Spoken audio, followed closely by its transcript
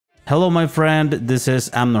Hello my friend, this is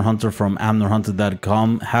amnerhunter from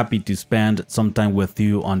amnerhunter.com. Happy to spend some time with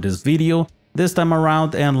you on this video this time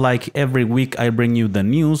around, and like every week I bring you the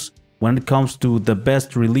news when it comes to the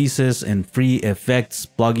best releases and free effects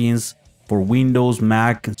plugins for Windows,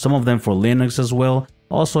 Mac, some of them for Linux as well.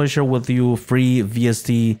 Also I share with you free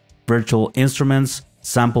VST virtual instruments,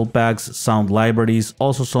 sample packs, sound libraries,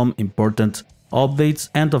 also some important updates,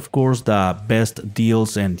 and of course the best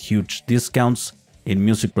deals and huge discounts in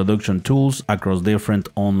music production tools across different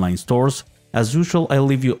online stores. As usual, I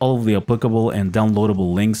leave you all of the applicable and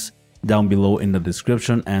downloadable links down below in the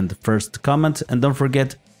description and first comment, and don't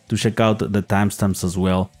forget to check out the timestamps as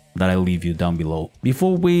well that I leave you down below.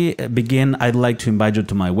 Before we begin, I'd like to invite you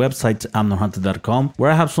to my website amnerhunter.com,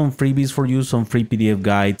 where I have some freebies for you, some free PDF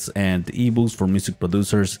guides and ebooks for music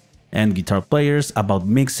producers and guitar players about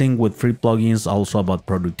mixing with free plugins, also about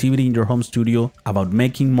productivity in your home studio, about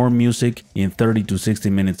making more music in 30 to 60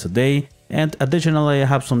 minutes a day, and additionally I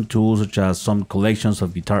have some tools such as some collections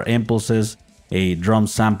of guitar impulses, a drum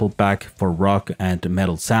sample pack for rock and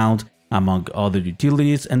metal sound, among other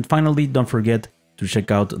utilities. And finally, don't forget to check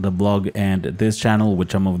out the blog and this channel,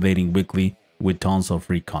 which I'm updating weekly with tons of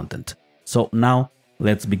free content. So now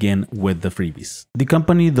let's begin with the freebies. The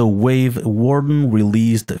company The Wave Warden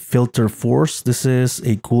released Filter Force. This is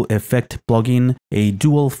a cool effect plugin, a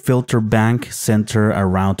dual filter bank centered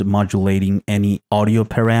around modulating any audio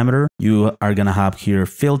parameter. You are gonna have here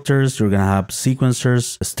filters, you're gonna have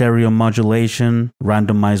sequencers, stereo modulation,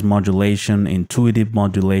 randomized modulation, intuitive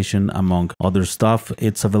modulation, among other stuff.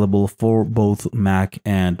 It's available for both Mac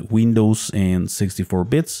and Windows in 64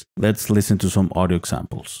 bits. Let's listen to some audio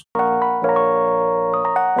examples.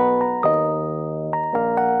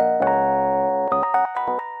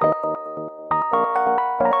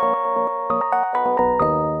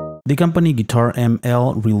 The company Guitar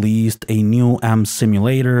ML released a new amp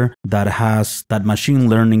simulator that has that machine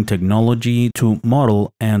learning technology to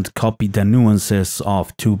model and copy the nuances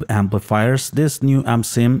of tube amplifiers. This new amp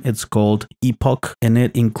sim, it's called Epoch, and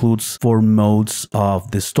it includes 4 modes of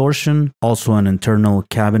distortion, also an internal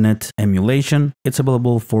cabinet emulation. It's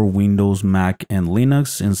available for Windows, Mac, and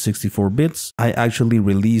Linux in 64 bits. I actually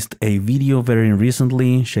released a video very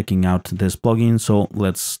recently checking out this plugin, so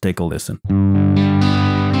let's take a listen.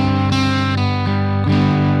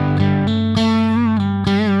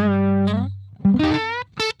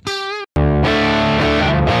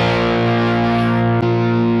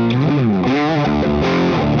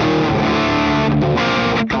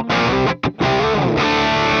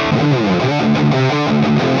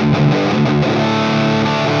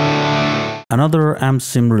 Another amp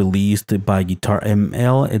sim released by Guitar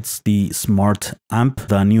ML, it's the Smart Amp,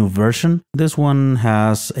 the new version. This one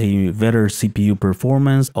has a better CPU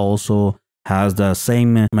performance, also has the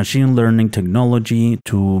same machine learning technology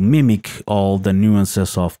to mimic all the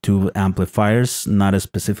nuances of tube amplifiers, not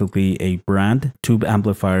specifically a brand, tube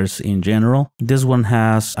amplifiers in general. This one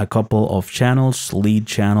has a couple of channels, lead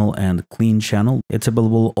channel and clean channel. It's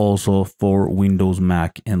available also for Windows,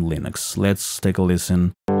 Mac, and Linux. Let's take a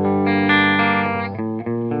listen.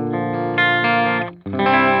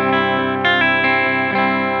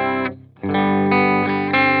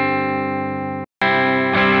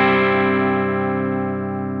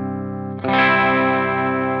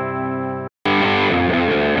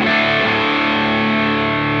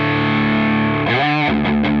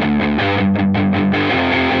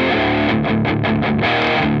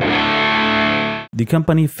 The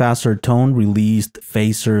company Faster Tone released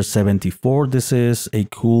Phaser 74. This is a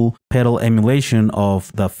cool pedal emulation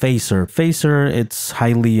of the Phaser. Phaser, it's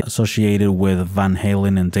highly associated with Van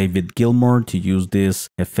Halen and David Gilmour to use this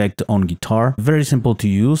effect on guitar. Very simple to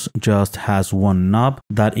use, just has one knob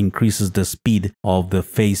that increases the speed of the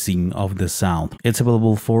phasing of the sound. It's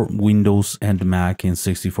available for Windows and Mac in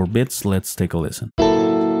 64 bits. Let's take a listen.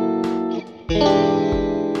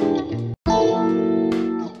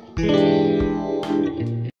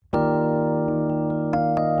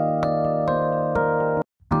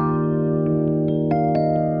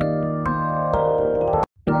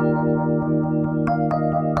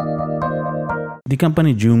 The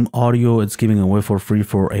company Zoom Audio is giving away for free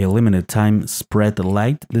for a limited time Spread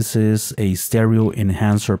Light. This is a stereo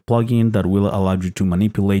enhancer plugin that will allow you to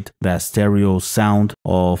manipulate the stereo sound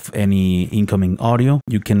of any incoming audio.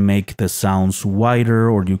 You can make the sounds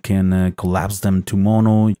wider or you can collapse them to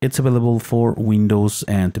mono. It's available for Windows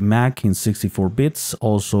and Mac in 64 bits,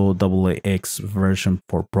 also AAX version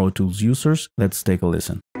for Pro Tools users. Let's take a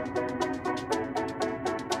listen.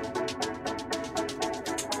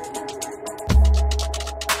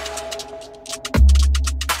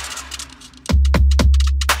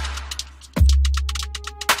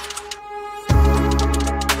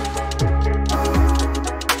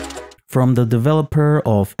 From the developer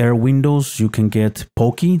of Air Windows, you can get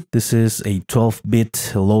Pokey. This is a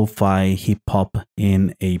 12-bit lo-fi hip-hop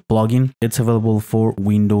in a plugin. It's available for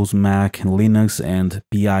Windows, Mac, Linux, and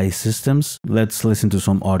PI systems. Let's listen to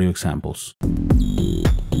some audio examples.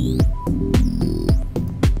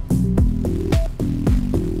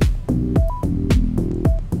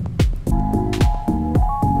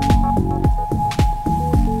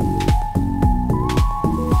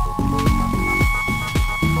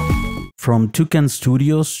 From Toucan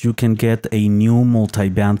Studios, you can get a new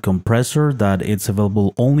multi-band compressor that it's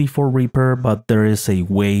available only for Reaper, but there is a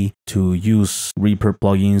way to use Reaper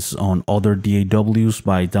plugins on other DAWs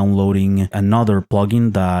by downloading another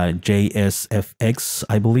plugin, the JSFX,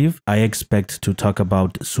 I believe. I expect to talk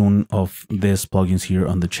about soon of these plugins here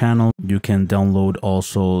on the channel. You can download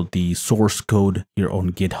also the source code here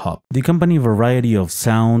on GitHub. The company Variety of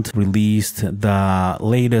Sound released the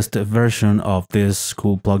latest version of this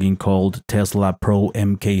cool plugin called Tesla Pro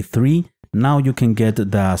MK3. Now you can get the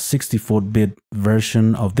 64-bit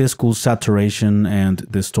version of this cool saturation and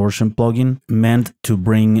distortion plugin, meant to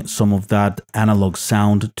bring some of that analog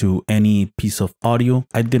sound to any piece of audio.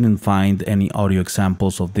 I didn't find any audio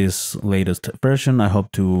examples of this latest version. I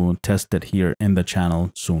hope to test it here in the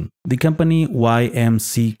channel soon. The company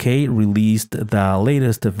YMCK released the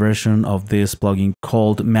latest version of this plugin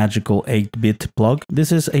called Magical 8-Bit Plug.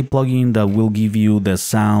 This is a plugin that will give you the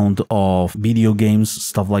sound of video games,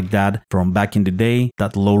 stuff like that, from back in the day,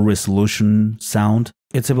 that low resolution sound.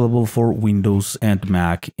 It's available for Windows and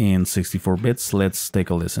Mac in 64 bits. Let's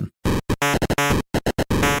take a listen.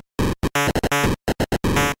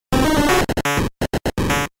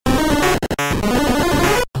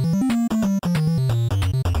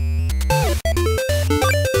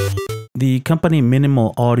 The company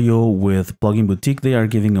Minimal Audio with Plugin Boutique, they are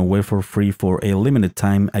giving away for free for a limited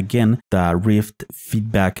time, again, the Rift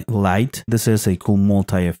Feedback Lite. This is a cool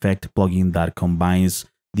multi-effect plugin that combines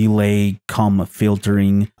delay, comb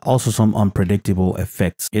filtering, also some unpredictable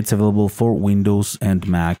effects. It's available for Windows and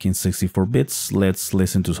Mac in 64 bits. Let's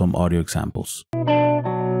listen to some audio examples.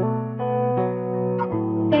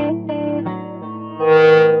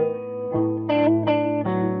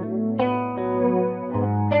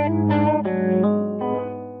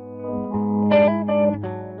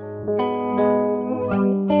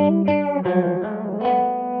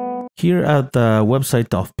 Here at the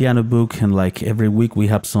website of Pianobook, and like every week, we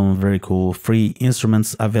have some very cool free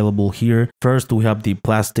instruments available here. First, we have the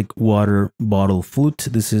plastic water bottle flute.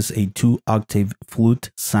 This is a 2-octave flute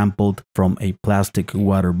sampled from a plastic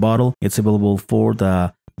water bottle. It's available for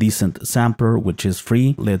the Decent Sampler, which is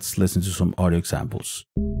free. Let's listen to some audio examples.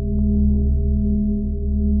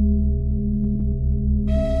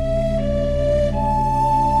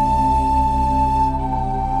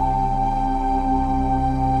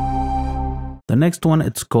 The next one,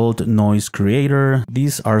 it's called Noise Creator.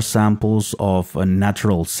 These are samples of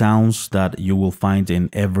natural sounds that you will find in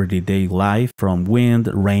everyday life, from wind,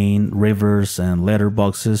 rain, rivers, and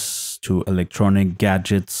letterboxes to electronic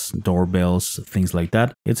gadgets, doorbells, things like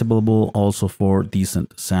that. It's available also for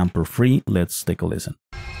Decent Sampler free. Let's take a listen.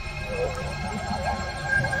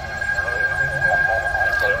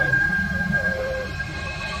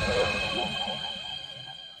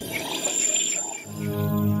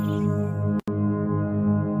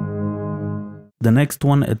 The next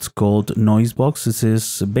one, it's called Noise Box. This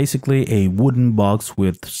is basically a wooden box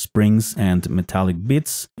with springs and metallic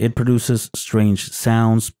bits. It produces strange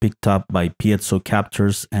sounds picked up by piezo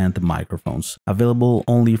captors and microphones. Available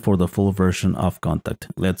only for the full version of Contact.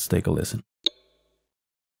 Let's take a listen.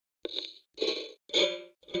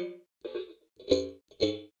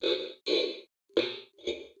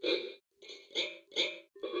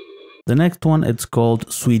 The next one, it's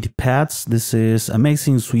called Sweet Pads. This is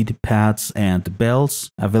amazing sweet pads and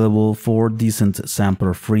bells, available for Decent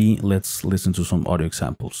Sampler free. Let's listen to some audio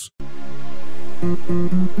examples.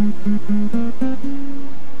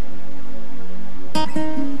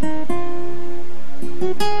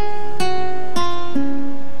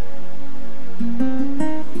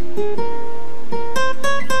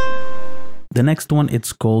 The next one,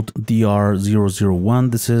 it's called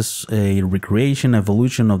DR001. This is a recreation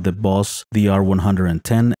evolution of the Boss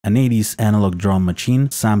DR110, an 80s analog drum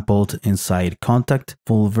machine sampled inside Contact.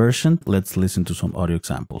 Full version. Let's listen to some audio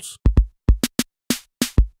examples.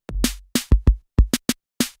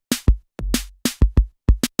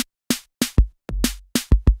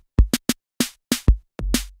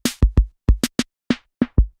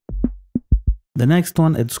 The next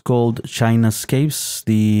one, it's called Chinascapes.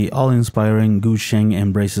 The all-inspiring Gusheng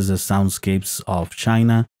embraces the soundscapes of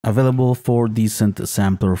China. Available for Decent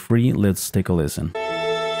Sampler free. Let's take a listen.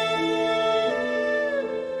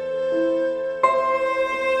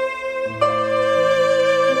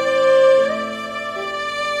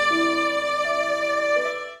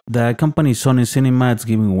 The company Sony Cinema is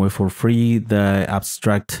giving away for free the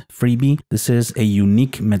abstract freebie. This is a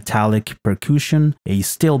unique metallic percussion, a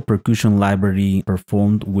steel percussion library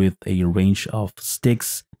performed with a range of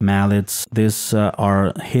sticks, mallets. These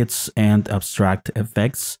are hits and abstract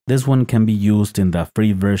effects. This one can be used in the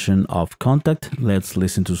free version of Contact. Let's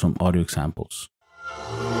listen to some audio examples.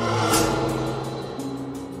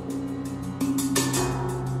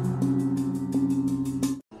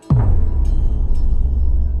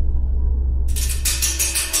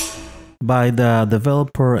 By the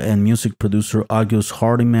developer and music producer August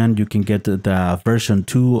Hardiman, you can get the version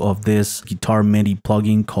 2 of this guitar MIDI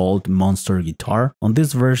plugin called Monster Guitar. On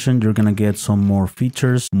this version, you're gonna get some more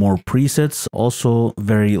features, more presets, also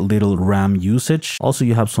very little RAM usage. Also,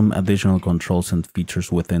 you have some additional controls and features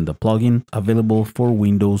within the plugin, available for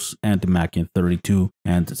Windows and Mac in 32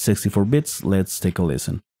 and 64 bits. Let's take a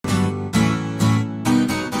listen.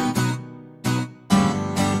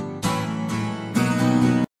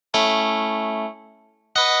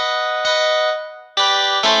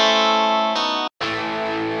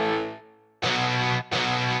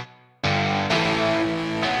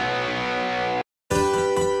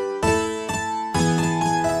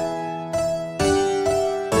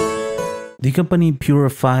 The company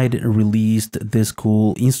Purified released this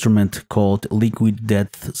cool instrument called Liquid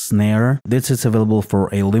Death Snare. This is available for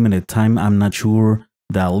a limited time. I'm not sure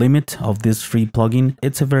the limit of this free plugin.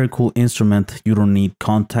 It's a very cool instrument. You don't need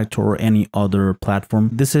Contact or any other platform.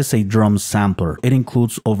 This is a drum sampler. It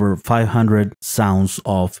includes over 500 sounds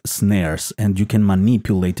of snares, and you can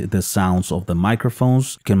manipulate the sounds of the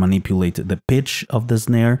microphones. You can manipulate the pitch of the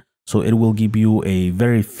snare, so it will give you a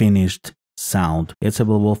very finished sound. It's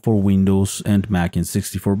available for Windows and Mac in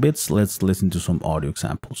 64 bits. Let's listen to some audio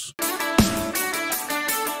examples.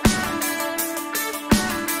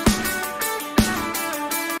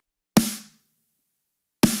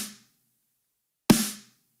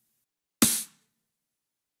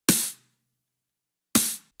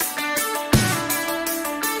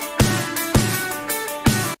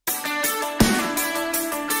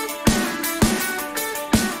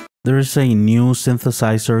 There is a new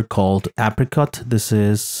synthesizer called Apricot. This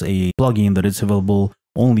is a plugin that is available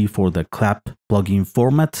only for the clap plugin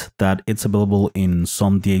format, that it's available in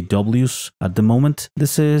some DAWs at the moment.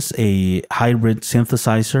 This is a hybrid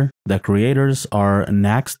synthesizer. The creators are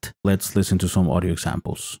Next. Let's listen to some audio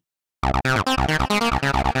examples.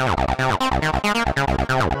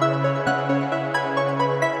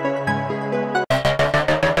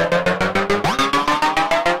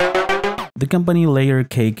 The company Layer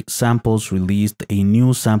Cake Samples released a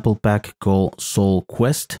new sample pack called Soul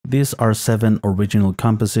Quest. These are 7 original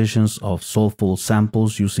compositions of soulful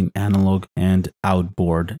samples using analog and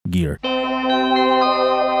outboard gear.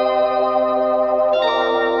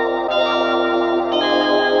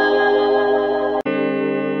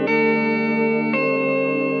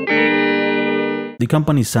 The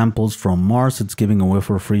company Samples from Mars, it's giving away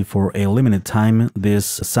for free for a limited time this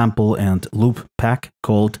sample and loop pack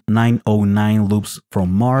called 909 Loops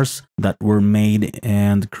from Mars that were made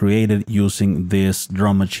and created using this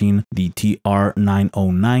drum machine, the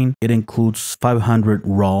TR-909. It includes 500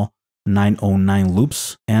 raw 909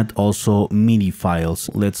 loops and also MIDI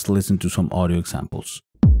files. Let's listen to some audio examples.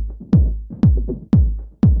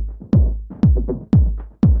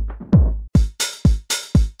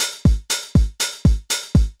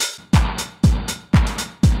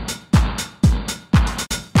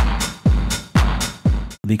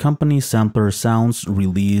 The company Sampler Sounds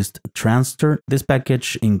released Transster. This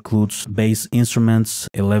package includes bass instruments,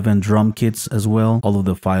 11 drum kits as well, all of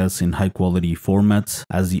the files in high quality formats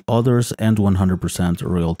as the others, and 100%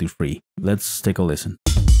 royalty free. Let's take a listen.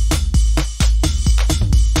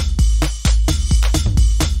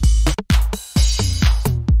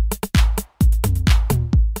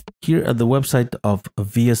 Here at the website of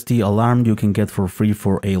VST Alarm, you can get for free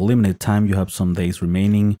for a limited time. You have some days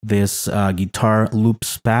remaining. This guitar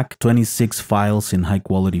loops pack, 26 files in high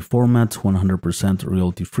quality format, 100%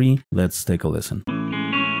 royalty free. Let's take a listen.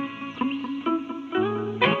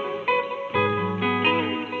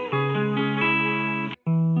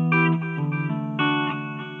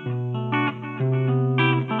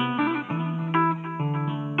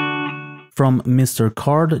 From Mr.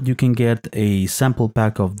 Card, you can get a sample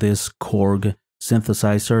pack of this Korg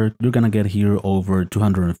synthesizer. You're gonna get here over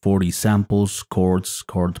 240 samples, chords,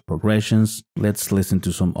 chord progressions. Let's listen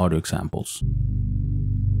to some audio examples.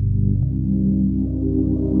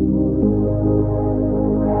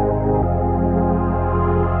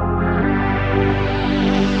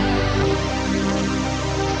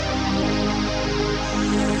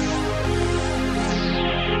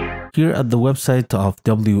 Here at the website of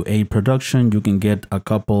WA Production, you can get a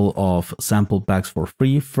couple of sample packs for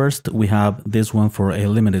free. First, we have this one for a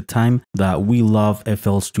limited time, the We Love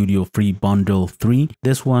FL Studio Free Bundle 3.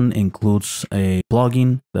 This one includes a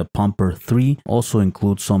plugin, the Pumper 3, also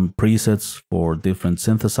includes some presets for different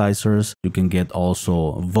synthesizers. You can get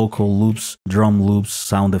also vocal loops, drum loops,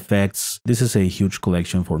 sound effects. This is a huge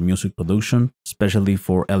collection for music production, especially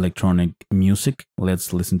for electronic music.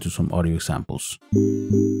 Let's listen to some audio examples.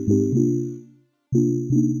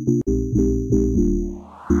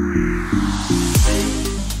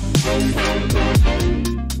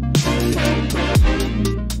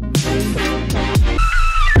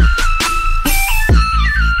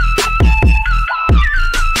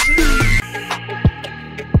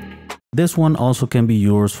 This one also can be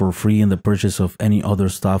yours for free in the purchase of any other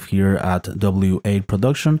stuff here at WA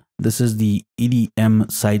Production. This is the EDM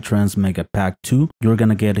Psytrance Mega Pack 2. You're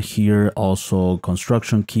gonna get here also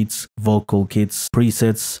construction kits, vocal kits,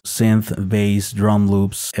 presets, synth, bass, drum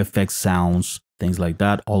loops, FX sounds, things like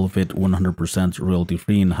that. All of it 100% royalty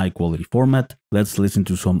free in high quality format. Let's listen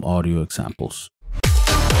to some audio examples.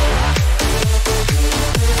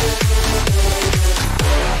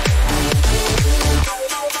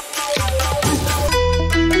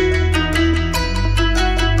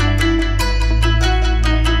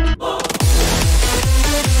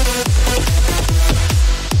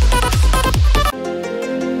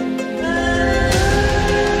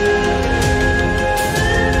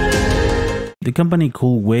 The company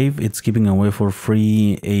Cool Wave, it's giving away for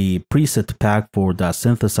free a preset pack for the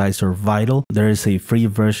synthesizer Vital. There is a free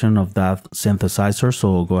version of that synthesizer,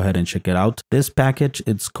 so go ahead and check it out. This package,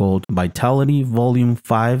 it's called Vitality Volume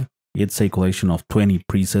 5. It's a collection of 20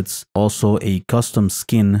 presets. Also a custom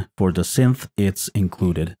skin for the synth, it's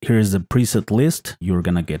included. Here is the preset list. You're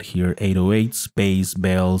gonna get here 808s, bass,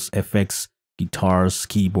 bells, effects, guitars,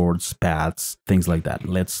 keyboards, pads, things like that.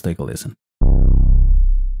 Let's take a listen.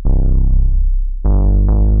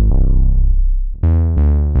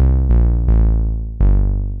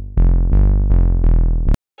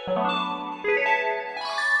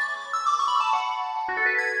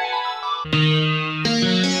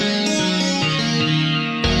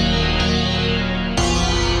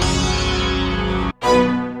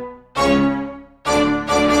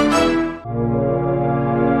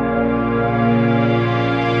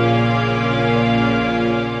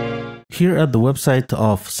 Here at the website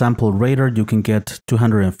of Sample Radar, you can get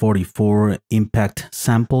 244 impact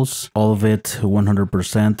samples, all of it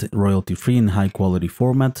 100% royalty free in high quality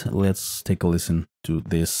format. Let's take a listen to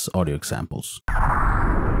these audio examples.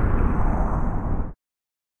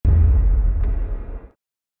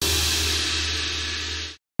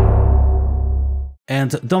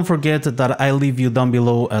 And don't forget that I leave you down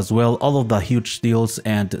below as well all of the huge deals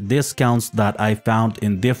and discounts that I found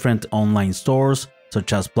in different online stores,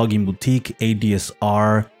 such as Plugin Boutique,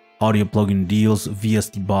 ADSR, Audio Plugin Deals,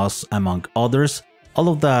 Vst Buzz, among others. All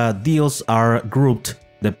of the deals are grouped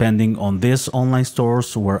depending on these online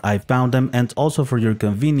stores where I found them, and also for your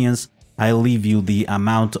convenience, I leave you the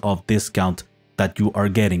amount of discount that you are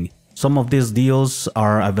getting. Some of these deals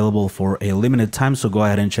are available for a limited time, so go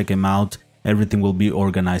ahead and check them out. Everything will be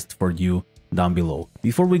organized for you down below.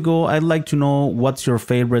 Before we go, I'd like to know what's your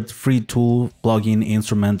favorite free tool, plugin,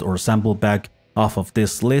 instrument, or sample pack off of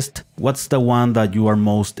this list. What's the one that you are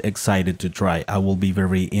most excited to try? I will be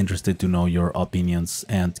very interested to know your opinions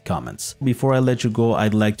and comments. Before I let you go,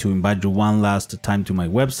 I'd like to invite you one last time to my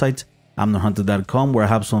website, amnerhunter.com, where I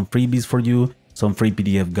have some freebies for you, some free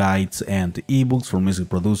PDF guides and ebooks for music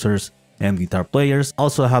producers and guitar players.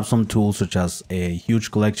 Also, I have some tools such as a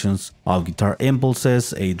huge collections of guitar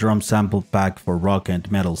impulses, a drum sample pack for rock and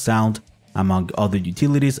metal sound, among other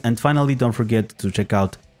utilities. And finally, don't forget to check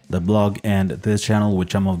out the blog and this channel,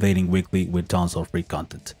 which I'm updating weekly with tons of free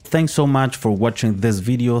content. Thanks so much for watching this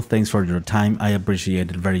video. Thanks for your time. I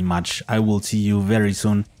appreciate it very much. I will see you very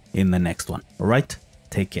soon in the next one. All right,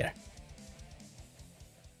 take care.